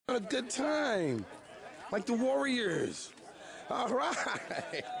A good time, like the Warriors. All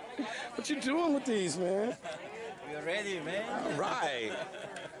right. What you doing with these, man? We're ready, man. All right.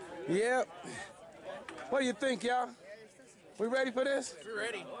 Yep. What do you think, y'all? We ready for this? We're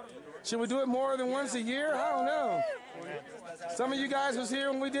ready. Should we do it more than once a year? I don't know. Some of you guys was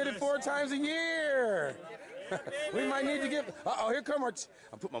here when we did it 4 times a year. We might need to get. Here come our.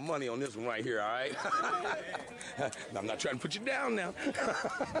 I'll put my money on this one right here. All right. I'm not trying to put you down now.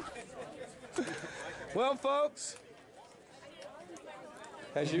 Well, folks,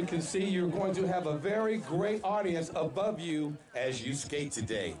 as you can see, you're going to have a very great audience above you as you skate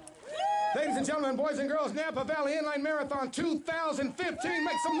today. Ladies and gentlemen, boys and girls, Napa Valley Inline Marathon 2015.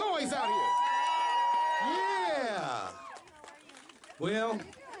 Make some noise out here. Yeah. Well,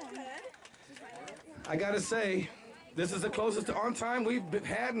 I got to say, this is the closest to on time we've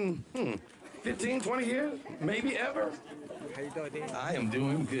had in 15, 20 years, maybe ever. How you doing, Dan? I am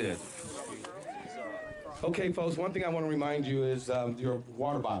doing good. Okay, folks, one thing I want to remind you is your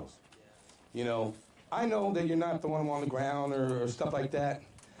water bottles. You know, I know that you're not throwing them on the ground or stuff like that,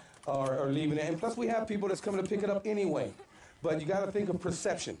 or leaving it. And plus, we have people that's coming to pick it up anyway. But you got to think of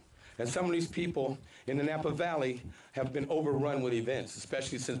perception. And some of these people in the Napa Valley have been overrun with events,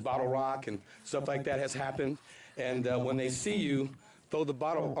 especially since Bottle Rock and stuff like that has happened. And when they see you throw the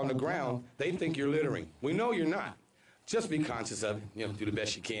bottle on the ground, they think you're littering. We know you're not. Just be conscious of it. You know, do the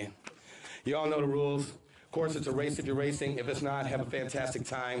best you can. You all know the rules. Of course, it's a race if you're racing. If it's not, have a fantastic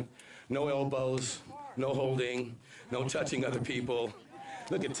time. No elbows, no holding, no touching other people.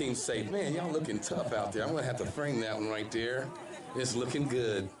 Look at Team Safe. Man, y'all looking tough out there. I'm going to have to frame that one right there. It's looking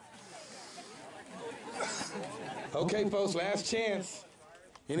good. Okay, folks, last chance.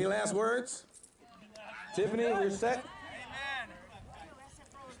 Any last words? Tiffany, we're set?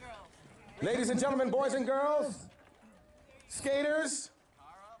 Ladies and gentlemen, boys and girls, skaters,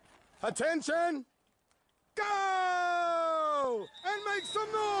 attention, go! And make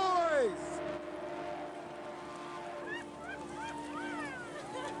some noise!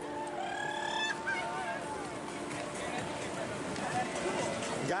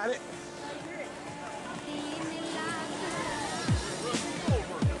 Got it?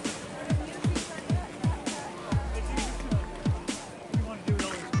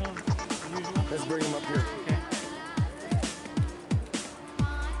 Let's bring him up here.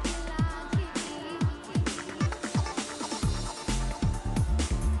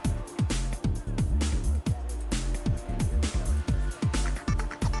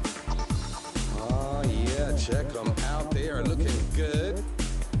 Oh, yeah, check them out. They are looking good.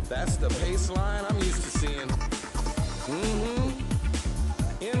 That's the pace line I'm used to seeing.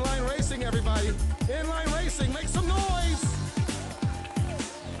 Inline racing, everybody. Inline racing, make some noise.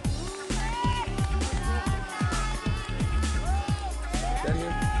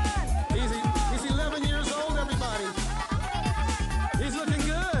 He's 11 years old, everybody. He's looking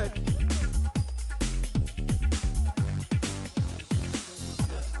good.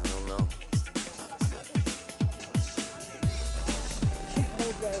 I don't know.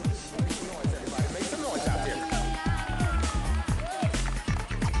 Make some noise, everybody. Make some noise out there.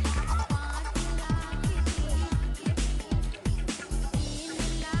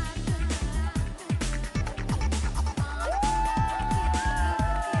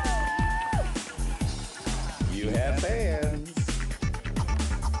 You have fans.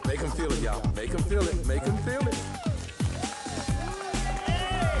 Make them feel it, y'all. Make them feel it. Make them feel it.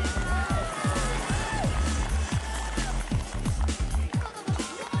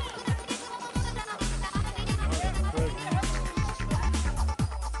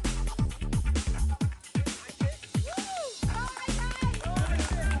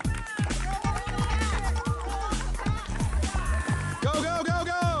 Go, go, go,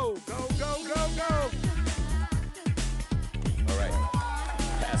 go! Go, go, go, go! All right.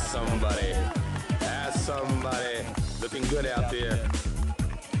 Pass somebody. Pass somebody. Looking good out there.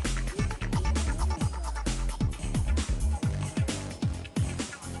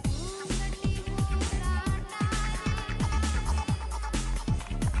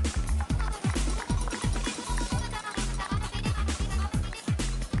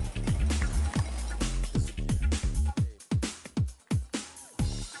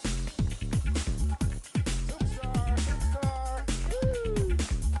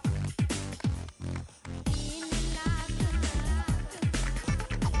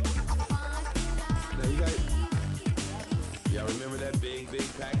 Y'all remember that big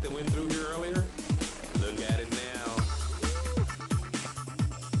pack that went through here earlier? Look at it now.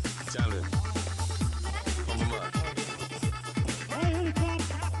 Jonathan, pump them up. All right, here we come.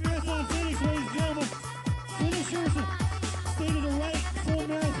 Marathon finish, ladies and gentlemen. Finishers, state of the right, full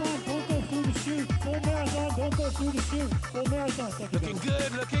marathon. through the chute. Full marathon. Thank you, Looking guys.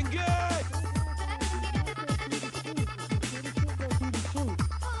 good, looking good.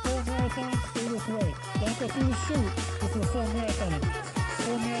 Full marathon, stay this way. Don't go through the chute. This is a full marathon.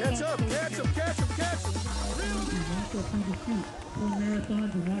 Full marathon. Catch up, catch him, catch him, catch him. Do not go through the chute. Full marathon,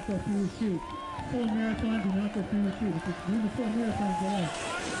 do not go through the chute. Full marathon, do not go through the chute. If you're doing the full marathon, go on.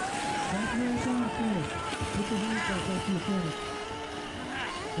 Half marathon, finish. Put your hands up after you finish.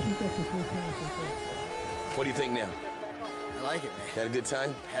 I think that's the first marathon. What do you think now? I like it, man. Had a good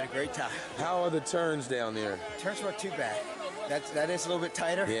time? Had a great time. How are the turns down there? Turns weren't too bad. That is a little bit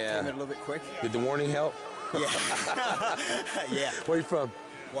tighter. Yeah. Came in a little bit quick. Did the warning help? Yeah. Yeah. Where are you from?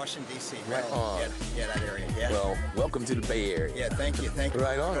 Washington, D.C. Right on. Yeah, that area. Yeah. Well, welcome to the Bay Area. Yeah, thank you. Thank you.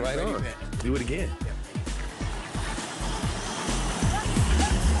 Right on, What a right great on. event. Do it again.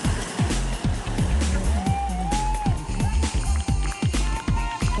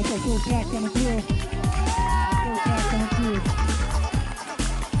 Okay, full attack coming through. Full attack coming through.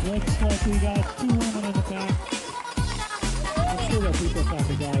 Looks like we got 2 women in the back. I'm sure they'll beat this out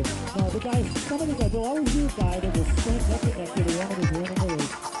the guys. No, the guys, some of the guys, they'll always do a guy that will sprint up the neck to the one that is winning the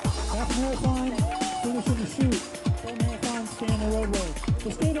race. Half marathon, finish in the chute. Full marathon, stay on the roadway. So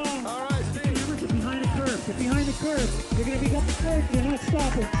stay down. All right, stay. Remember, get behind the curve. Get behind the curve. You're going to be up the curve. You're not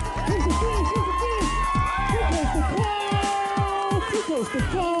stopping. Here's the finish. Here's the finish. Here goes the call. Here goes the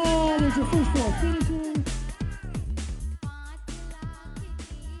call. There's your first ball. Finish it.